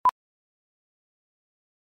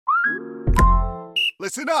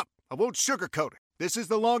Listen up. I won't sugarcoat it. This is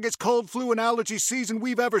the longest cold, flu, and allergy season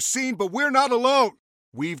we've ever seen, but we're not alone.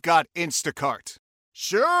 We've got Instacart.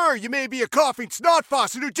 Sure, you may be a coughing snot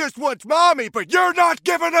faucet who just wants mommy, but you're not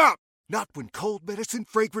giving up. Not when cold medicine,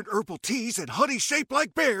 fragrant herbal teas, and honey shaped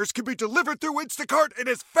like bears can be delivered through Instacart in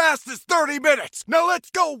as fast as 30 minutes. Now let's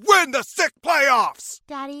go win the sick playoffs.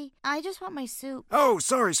 Daddy, I just want my soup. Oh,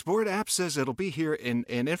 sorry, Sport. App says it'll be here in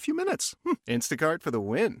a few minutes. Instacart for the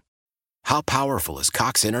win. How powerful is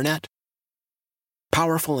Cox Internet?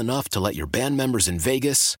 Powerful enough to let your band members in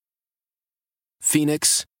Vegas,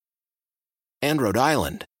 Phoenix, and Rhode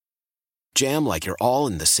Island jam like you're all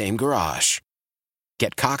in the same garage.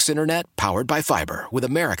 Get Cox Internet powered by fiber with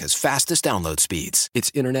America's fastest download speeds.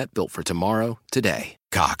 It's internet built for tomorrow, today.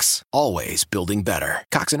 Cox, always building better.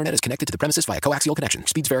 Cox Internet is connected to the premises via coaxial connection.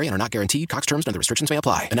 Speeds vary and are not guaranteed. Cox terms and other restrictions may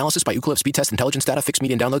apply. Analysis by Ookla Speed Test Intelligence Data. Fixed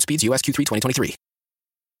median download speeds. US Q3 2023.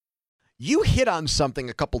 You hit on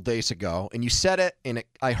something a couple days ago, and you said it, and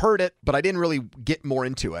I heard it, but I didn't really get more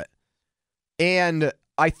into it. And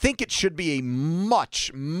I think it should be a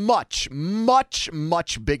much, much, much,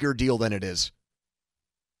 much bigger deal than it is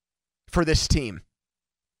for this team.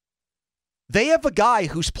 They have a guy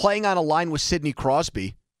who's playing on a line with Sidney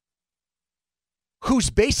Crosby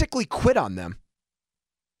who's basically quit on them.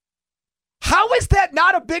 How is that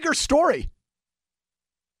not a bigger story?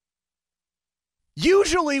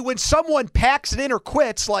 Usually when someone packs it in or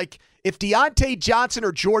quits, like if Deontay Johnson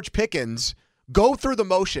or George Pickens go through the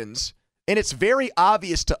motions, and it's very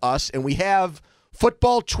obvious to us, and we have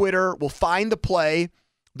football Twitter will find the play,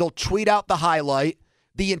 they'll tweet out the highlight,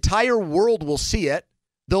 the entire world will see it,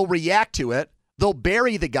 they'll react to it, they'll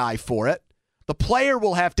bury the guy for it, the player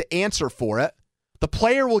will have to answer for it, the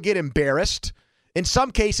player will get embarrassed. In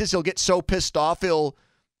some cases, he'll get so pissed off, he'll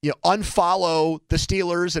unfollow the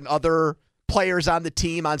Steelers and other players on the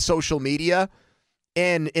team on social media.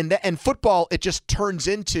 And in football, it just turns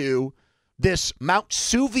into this Mount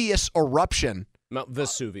Vesuvius eruption. Mount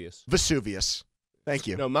Vesuvius. Vesuvius. Thank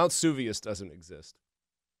you. No, Mount Vesuvius doesn't exist.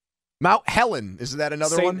 Mount Helen. Is that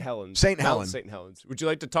another Saint one? Helens. St. Helen. St. Helens. Would you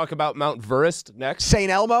like to talk about Mount Verist next?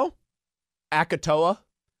 St. Elmo? Akatoa?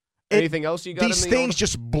 Anything else you got? These things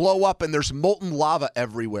just blow up and there's molten lava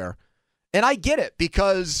everywhere. And I get it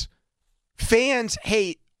because fans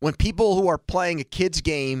hate when people who are playing a kid's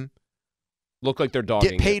game look like they're dogging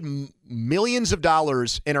get paid millions of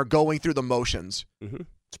dollars and are going through the motions. Mm-hmm.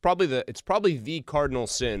 It's probably the cardinal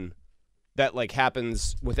sin that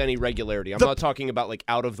happens with any regularity. I'm not talking about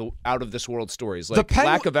out of this world stories.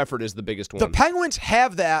 Lack of effort is the biggest one. The Penguins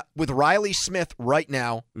have that with Reilly Smith right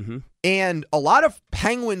now, and a lot of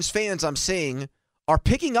Penguins fans I'm seeing are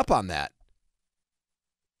picking up on that.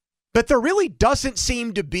 But there really doesn't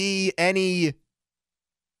seem to be any.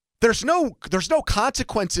 There's no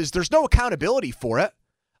consequences. There's no accountability for it.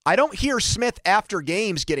 I don't hear Smith after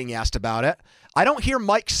games getting asked about it. I don't hear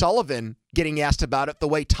Mike Sullivan getting asked about it the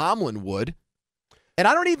way Tomlin would. And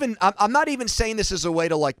I'm not even saying this as a way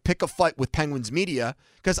to pick a fight with Penguins media,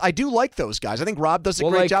 because I do like those guys. I think Rob does a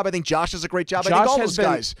great job. I think Josh does a great job. I think all those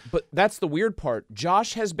guys. But that's the weird part.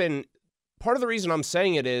 Josh has been, part of the reason I'm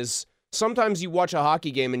saying it is, sometimes you watch a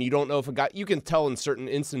hockey game and you don't know if a guy, you can tell in certain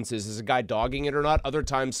instances, is a guy dogging it or not. Other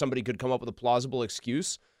times somebody could come up with a plausible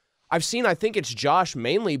excuse. I think it's Josh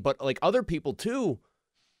mainly, but other people too,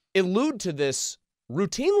 allude to this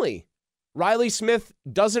routinely. Reilly Smith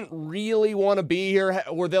doesn't really want to be here,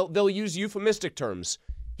 or they'll use euphemistic terms.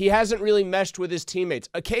 He hasn't really meshed with his teammates.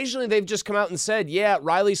 Occasionally they've just come out and said, yeah,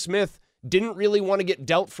 Reilly Smith didn't really want to get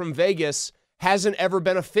dealt from Vegas, hasn't ever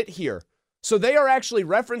been a fit here. So they are actually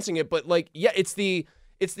referencing it, but it's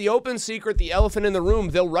the open secret, the elephant in the room.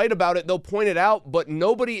 They'll write about it, they'll point it out, but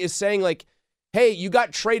nobody is saying hey, you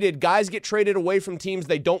got traded. Guys get traded away from teams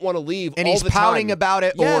they don't want to leave. And all he's the pouting time. about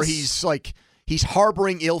it, yes. Or he's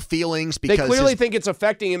harboring ill feelings because they clearly think it's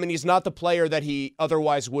affecting him, and he's not the player that he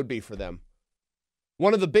otherwise would be for them.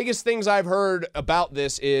 One of the biggest things I've heard about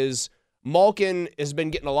this is Malkin has been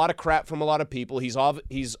getting a lot of crap from a lot of people. He's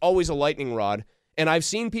always a lightning rod. And I've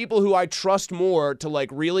seen people who I trust more to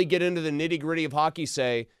really get into the nitty-gritty of hockey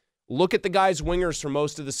say, look at the guy's wingers for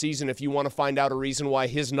most of the season if you want to find out a reason why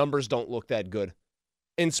his numbers don't look that good.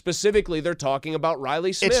 And specifically, they're talking about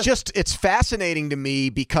Reilly Smith. It's fascinating to me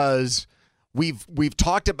because we've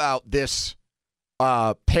talked about this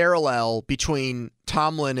parallel between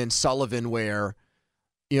Tomlin and Sullivan where,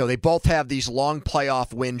 they both have these long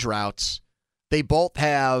playoff win droughts. They both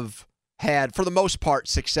have had, for the most part,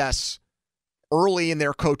 success early in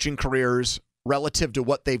their coaching careers relative to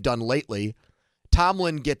what they've done lately.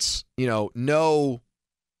 Tomlin gets, no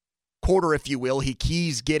quarter, if you will.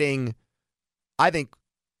 He's getting, I think,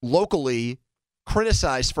 locally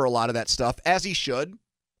criticized for a lot of that stuff, as he should.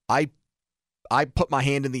 I put my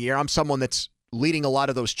hand in the air. I'm someone that's leading a lot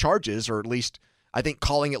of those charges, or at least I think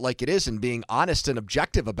calling it like it is and being honest and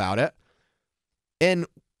objective about it. And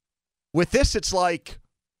with this, it's like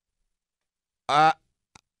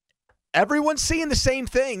everyone's seeing the same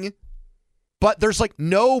thing, but there's like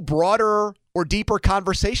no broader or deeper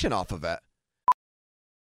conversation off of it.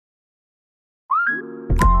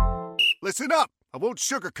 Listen up. I won't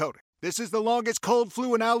sugarcoat it. This is the longest cold,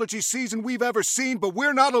 flu, and allergy season we've ever seen, but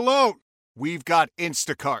we're not alone. We've got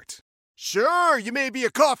Instacart. Sure, you may be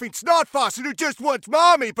a coughing snot faucet who just wants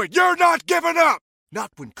mommy, but you're not giving up.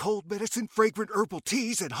 Not when cold medicine, fragrant herbal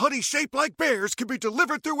teas, and honey shaped like bears can be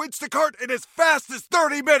delivered through Instacart in as fast as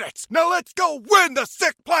 30 minutes. Now let's go win the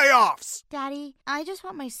sick playoffs. Daddy, I just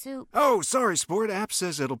want my soup. Oh, sorry, Sport. App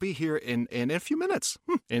says it'll be here in a few minutes.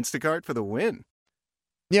 Instacart for the win.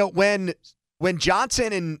 You know, when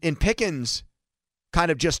Johnson and Pickens kind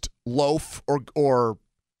of just loaf or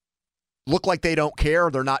look like they don't care,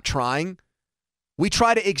 or they're not trying, we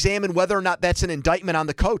try to examine whether or not that's an indictment on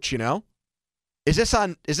the coach, you know? Is this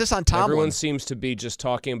on Tomlin? Everyone seems to be just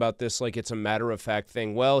talking about this like it's a matter-of-fact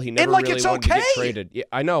thing. Well, he never like really it's wanted okay. to get traded. Yeah,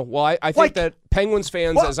 I know. Well, I think Like, that Penguins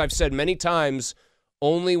fans, what? as I've said many times,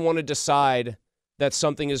 only want to decide that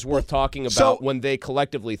something is worth talking about so- when they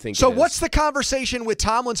collectively think So it is. what's the conversation with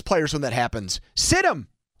Tomlin's players when that happens? Sit him.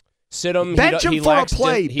 Sit him. Bench he him for a lacks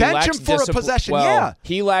play. he Bench lacks him for a discipl- possession. Well, Yeah.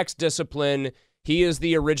 He lacks discipline. He is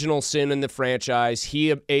the original sin in the franchise.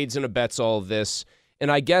 He aids and abets all of this.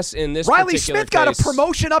 And I guess in this Reilly particular Smith got case, a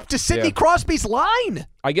promotion up to Sidney Yeah. Crosby's line.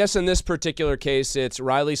 I guess in this particular case, it's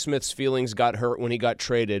Reilly Smith's feelings got hurt when he got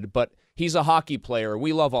traded, but he's a hockey player.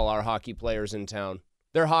 We love all our hockey players in town.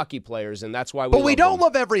 They're hockey players, and that's why we But we love don't them.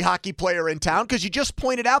 love every hockey player in town, because you just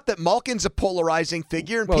pointed out that Malkin's a polarizing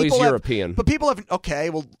figure. And Well, people he's have, European. But people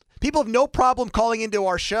have no problem calling into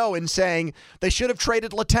our show and saying they should have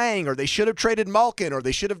traded Letang, or they should have traded Malkin, or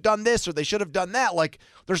they should have done this, or they should have done that. Like,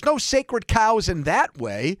 there's no sacred cows in that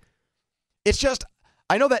way. It's just,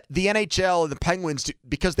 I know that the NHL and the Penguins,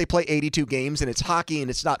 because they play 82 games and it's hockey and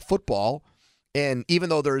it's not football, and even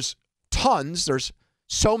though there's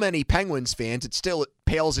so many Penguins fans, it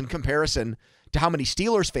pales in comparison to how many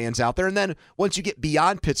Steelers fans out there. And then once you get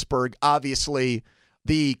beyond Pittsburgh, obviously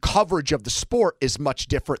the coverage of the sport is much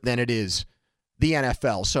different than it is the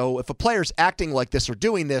NFL. So if a player's acting like this or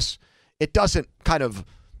doing this, it doesn't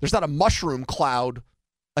there's not a mushroom cloud,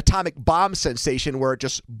 atomic bomb sensation where it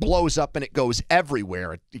just blows up and it goes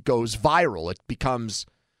everywhere. It goes viral. It becomes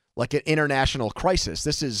like an international crisis.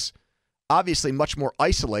 This is obviously much more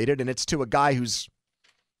isolated, and it's to a guy who's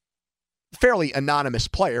fairly anonymous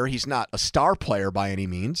player. He's not a star player by any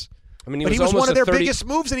means. I mean, But he was one of their biggest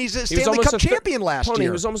moves, and he's a Stanley Cup champion last Tony, year.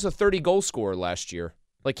 He was almost a 30-goal scorer last year.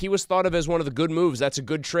 Like, he was thought of as one of the good moves. That's a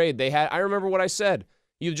good trade. I remember what I said.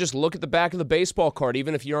 You just look at the back of the baseball card,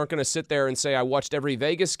 even if you aren't going to sit there and say, I watched every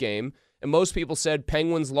Vegas game, and most people said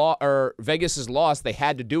Vegas is lost. They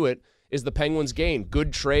had to do it. Is the Penguins' gain.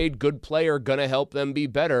 Good trade, good player, going to help them be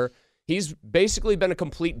better. He's basically been a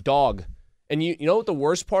complete dog. And you know what the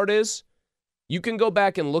worst part is? You can go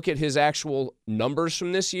back and look at his actual numbers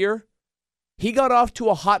from this year. He got off to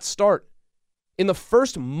a hot start in the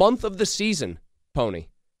first month of the season, Pony.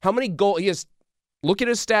 How many goals? Look at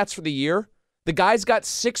his stats for the year. The guy's got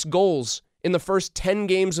 6 goals in the first 10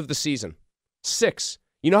 games of the season. 6.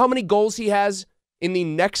 You know how many goals he has in the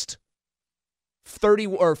next 30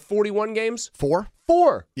 or 41 games? 4?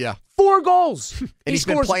 4. Yeah. 4 goals. And he's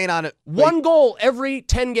been scores playing on it 1 goal every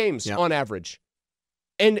 10 games on average.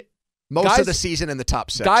 And most of the season in the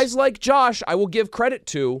top 6. Guys like Josh, I will give credit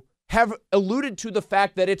to, have alluded to the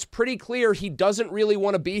fact that it's pretty clear he doesn't really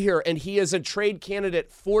want to be here, and he is a trade candidate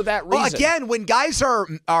for that reason. Well, again, when guys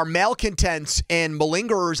are malcontents and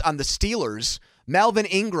malingerers on the Steelers, Melvin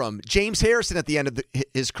Ingram, James Harrison at the end of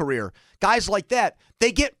his career, guys like that,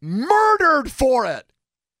 they get murdered for it.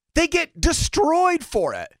 They get destroyed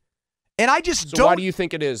for it. And I just So don't. why do you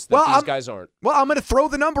think it is that these guys aren't? Well, I'm going to throw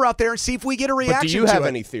the number out there and see if we get a reaction to it. But do you have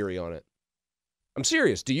any theory on it? I'm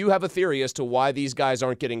serious. Do you have a theory as to why these guys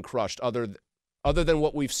aren't getting crushed other than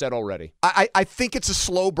what we've said already? I think it's a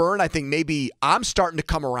slow burn. I think maybe I'm starting to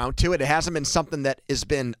come around to it. It hasn't been something that has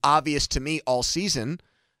been obvious to me all season,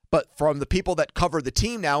 but from the people that cover the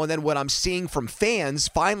team now, and then what I'm seeing from fans,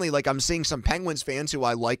 finally, like I'm seeing some Penguins fans who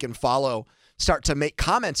I like and follow start to make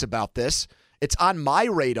comments about this. It's on my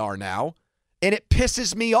radar now, and it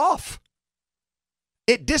pisses me off.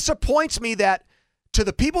 It disappoints me that to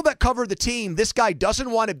the people that cover the team, this guy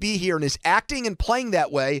doesn't want to be here and is acting and playing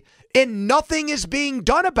that way, and nothing is being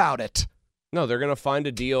done about it. No, they're going to find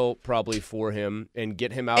a deal probably for him and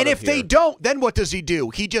get him out of here. And if they don't, then what does he do?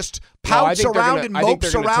 He just pouts around and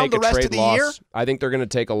mopes around the rest of the year? I think they're going to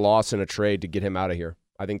take a loss in a trade to get him out of here.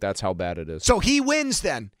 I think that's how bad it is. So he wins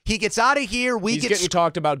then. He gets out of here. He's getting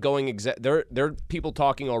talked about going there are people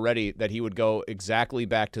talking already that he would go exactly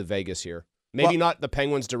back to Vegas here. Maybe not the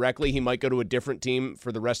Penguins directly. He might go to a different team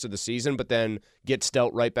for the rest of the season, but then get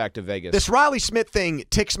dealt right back to Vegas. This Reilly Smith thing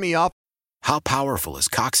ticks me off. How powerful is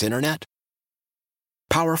Cox Internet?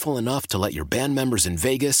 Powerful enough to let your band members in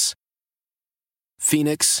Vegas,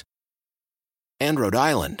 Phoenix, and Rhode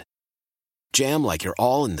Island jam like you're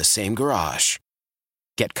all in the same garage.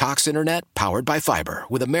 Get Cox Internet powered by fiber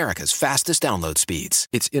with America's fastest download speeds.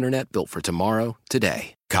 It's internet built for tomorrow,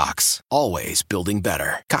 today. Cox, always building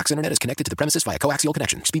better. Cox Internet is connected to the premises via coaxial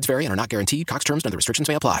connection. Speeds vary and are not guaranteed. Cox terms and other restrictions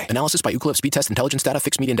may apply. Analysis by Ookla Speed Test Intelligence Data.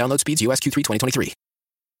 Fixed median download speeds. US Q3 2023.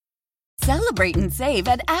 Celebrate and save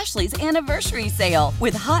at Ashley's Anniversary Sale.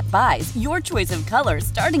 With Hot Buys, your choice of colors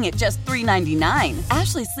starting at just $3.99.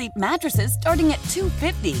 Ashley Sleep mattresses starting at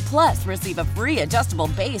 $2.50. Plus, receive a free adjustable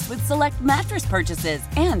base with select mattress purchases.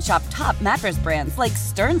 And shop top mattress brands like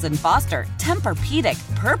Stearns & Foster,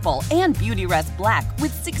 Tempur-Pedic, Purple, and Beautyrest Black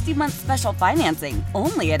with 60-month special financing.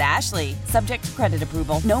 Only at Ashley. Subject to credit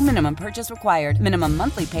approval. No minimum purchase required. Minimum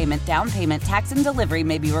monthly payment, down payment, tax, and delivery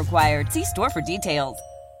may be required. See store for details.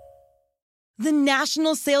 The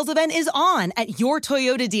national sales event is on at your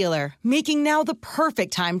Toyota dealer, making now the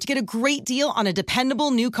perfect time to get a great deal on a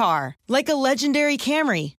dependable new car. Like a legendary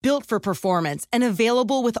Camry, built for performance and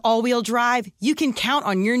available with all-wheel drive, you can count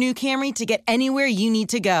on your new Camry to get anywhere you need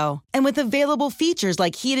to go. And with available features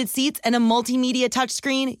like heated seats and a multimedia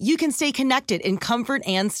touchscreen, you can stay connected in comfort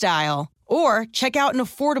and style. Or check out an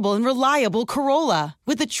affordable and reliable Corolla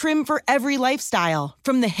with a trim for every lifestyle,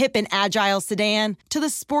 from the hip and agile sedan to the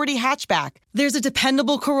sporty hatchback. There's a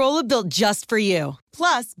dependable Corolla built just for you.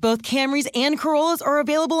 Plus, both Camrys and Corollas are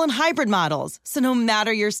available in hybrid models, so no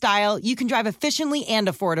matter your style, you can drive efficiently and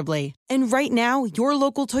affordably. And right now, your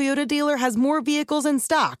local Toyota dealer has more vehicles in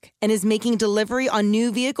stock and is making delivery on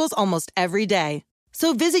new vehicles almost every day.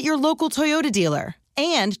 So visit your local Toyota dealer.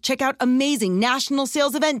 And check out amazing national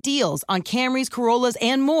sales event deals on Camrys, Corollas,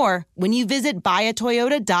 and more when you visit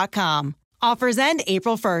buyatoyota.com. Offers end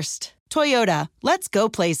April 1st. Toyota, let's go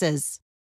places.